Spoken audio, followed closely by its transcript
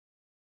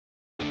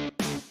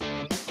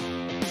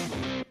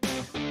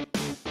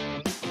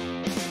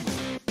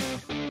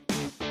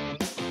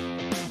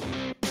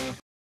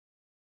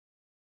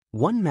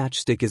One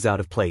matchstick is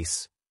out of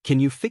place. Can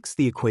you fix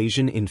the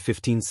equation in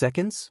 15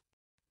 seconds?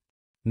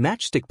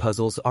 Matchstick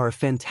puzzles are a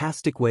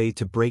fantastic way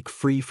to break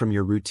free from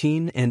your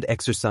routine and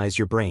exercise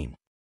your brain.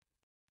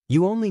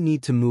 You only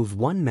need to move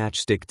one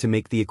matchstick to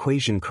make the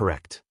equation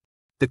correct.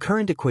 The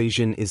current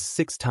equation is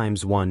 6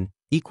 times 1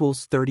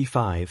 equals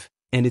 35,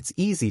 and it's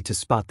easy to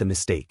spot the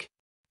mistake.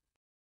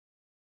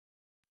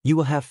 You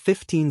will have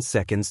 15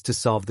 seconds to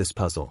solve this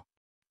puzzle.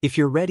 If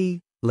you're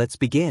ready, let's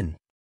begin.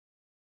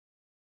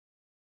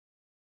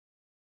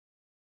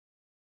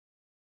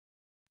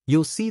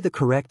 You'll see the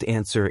correct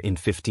answer in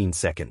 15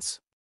 seconds.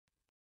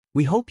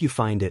 We hope you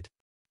find it.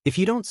 If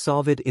you don't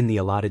solve it in the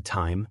allotted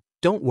time,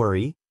 don't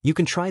worry, you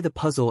can try the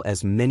puzzle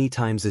as many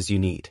times as you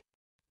need.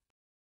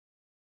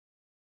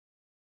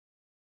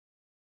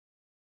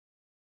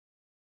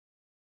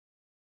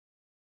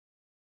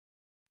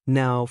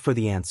 Now for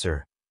the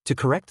answer. To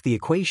correct the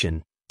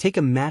equation, take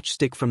a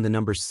matchstick from the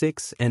number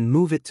 6 and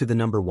move it to the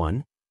number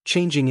 1,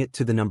 changing it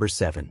to the number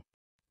 7.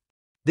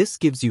 This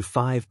gives you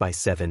 5 by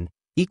 7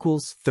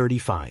 equals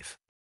 35.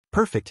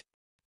 Perfect.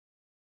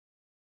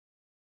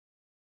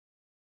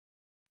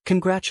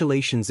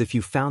 Congratulations if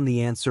you found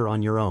the answer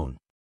on your own.